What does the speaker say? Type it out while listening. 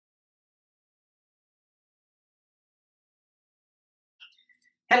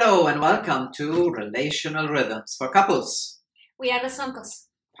Hello and welcome to Relational Rhythms for Couples. We are the Sonqos,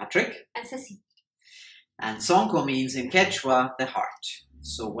 Patrick. and Cecie. And Sonqo means in Quechua, the heart.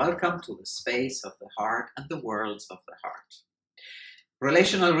 So welcome to the space of the heart and the worlds of the heart.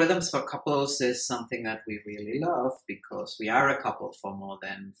 Relational Rhythms for Couples is something that we really love because we are a couple for more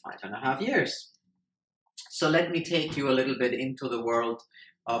than 5.5 years. So let me take you a little bit into the world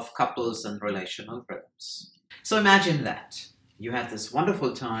of couples and relational rhythms. So imagine that. You had this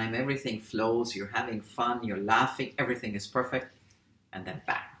wonderful time, everything flows, you're having fun, you're laughing, everything is perfect, and then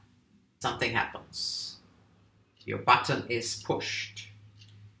bang, something happens. Your button is pushed.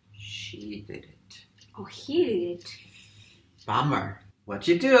 She did it. Oh, he did it. Bummer. What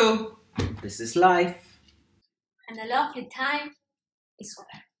you do? This is life. And the lovely time is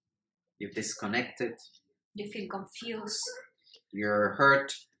over. You're disconnected. You feel confused. You're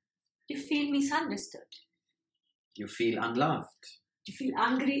hurt. You feel misunderstood. You feel unloved. You feel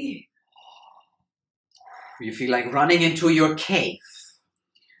angry. You feel like running into your cave.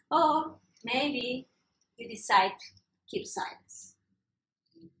 Or maybe you decide to keep silence.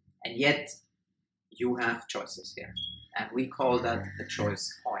 And yet, you have choices here. And we call that the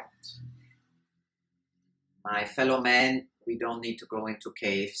choice point. My fellow men, we don't need to go into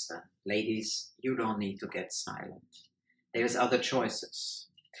caves. And ladies, you don't need to get silent. There's other choices.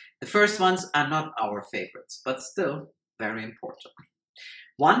 The first ones are not our favorites, but still very important.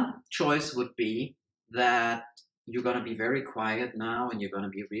 One choice would be that you're going to be very quiet now and you're going to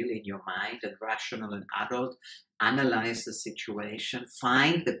be really in your mind and rational and adult, analyze the situation,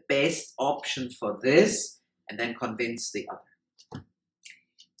 find the best option for this, and then convince the other.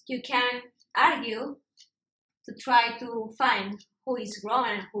 You can argue to try to find who is wrong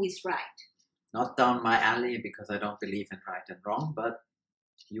and who is right. Not down my alley because I don't believe in right and wrong, but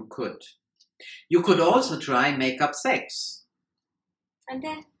you could. You could also try make up sex. And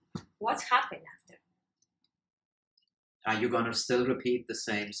then what's happened after? Are you going to still repeat the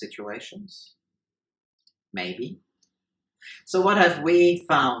same situations? Maybe. So what have we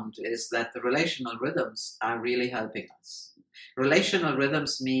found is that the relational rhythms are really helping us. Relational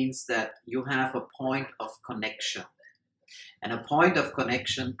rhythms means that you have a point of connection. And a point of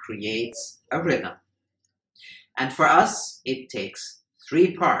connection creates a rhythm. And for us, it takes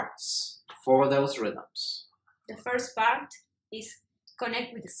 3 parts for those rhythms. The first part is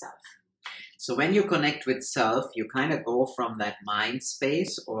connect with the self. So when you connect with self, you kind of go from that mind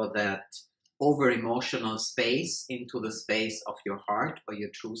space or that over-emotional space into the space of your heart or your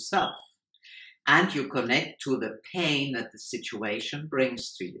true self. And you connect to the pain that the situation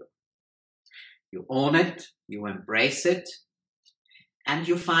brings to you. You own it, you embrace it, and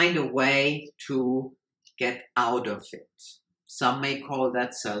you find a way to get out of it. Some may call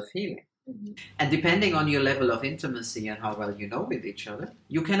that self-healing. Mm-hmm. And depending on your level of intimacy and how well you know with each other,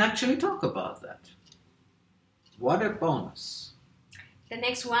 you can actually talk about that. What a bonus. The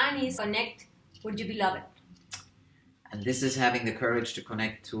next one is connect with your beloved. And this is having the courage to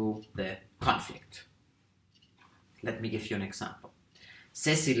connect to the conflict. Let me give you an example.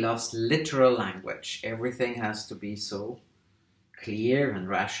 Cecie loves literal language. Everything has to be so clear and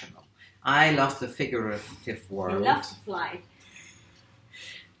rational. I love the figurative world. I love to fly.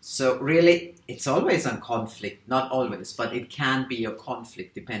 So really, it's always a conflict. Not always, but it can be a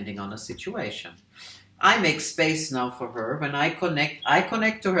conflict depending on a situation. I make space now for her. When I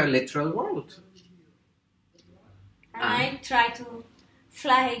connect to her literal world. And I try to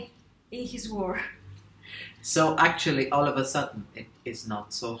fly in his world. So actually, all of a sudden, it is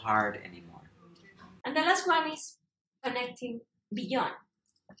not so hard anymore. And the last one is connecting beyond.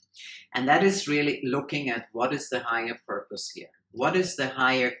 And that is really looking at what is the higher purpose here. What is the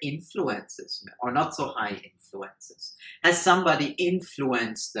higher influences, or not so high influences? Has somebody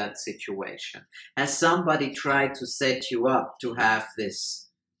influenced that situation? Has somebody tried to set you up to have this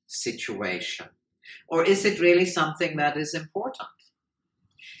situation? Or is it really something that is important?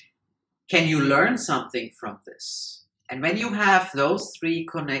 Can you learn something from this? And when you have those 3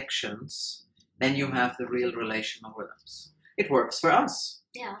 connections, then you have the real relational rhythms. It works for us.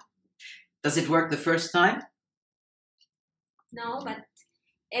 Yeah. Does it work the first time? No, but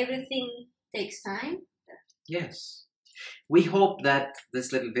everything takes time. Yes. We hope that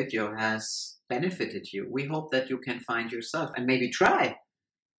this little video has benefited you. We hope that you can find yourself and maybe try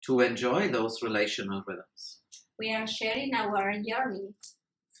to enjoy those relational rhythms. We are sharing our journey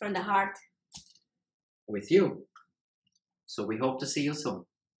from the heart with you. So we hope to see you soon.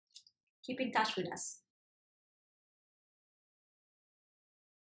 Keep in touch with us.